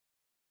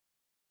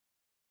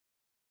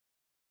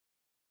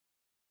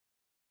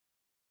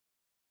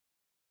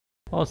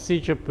Well,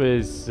 Ctrip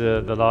is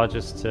the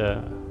largest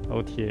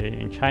OTA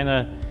in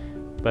China,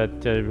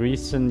 but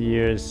recent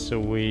years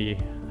we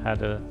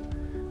had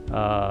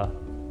a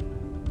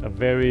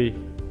very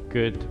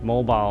good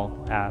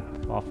mobile app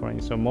offering.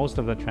 So most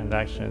of the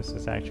transactions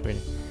is actually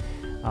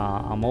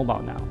on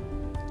mobile now,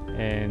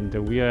 and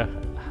we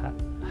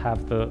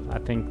have I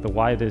think the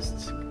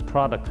widest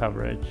product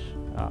coverage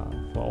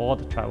for all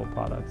the travel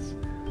products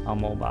on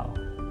mobile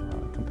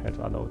compared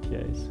to other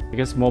OTAs.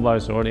 Because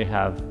mobiles already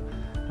have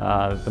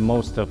the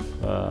most of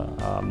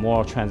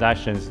more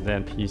transactions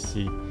than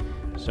PC.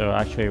 So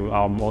actually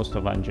most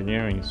of our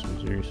engineering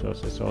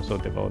resources are also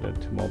devoted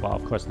to mobile.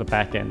 Of course, the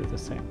back end is the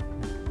same.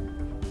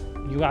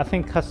 I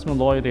think customer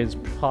loyalty is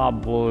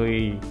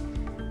probably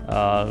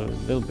a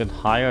little bit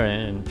higher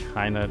in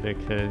China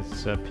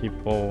because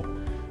people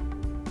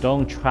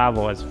don't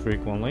travel as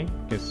frequently,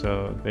 because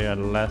they are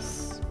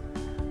less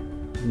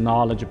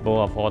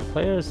knowledgeable of all the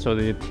players, so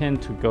they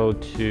tend to go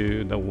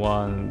to the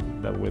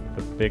one that with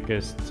the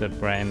biggest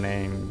brand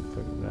name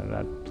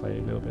that play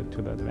a little bit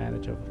to the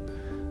advantage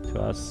to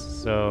us.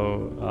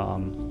 So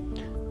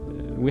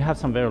we have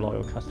some very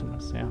loyal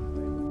customers, yeah.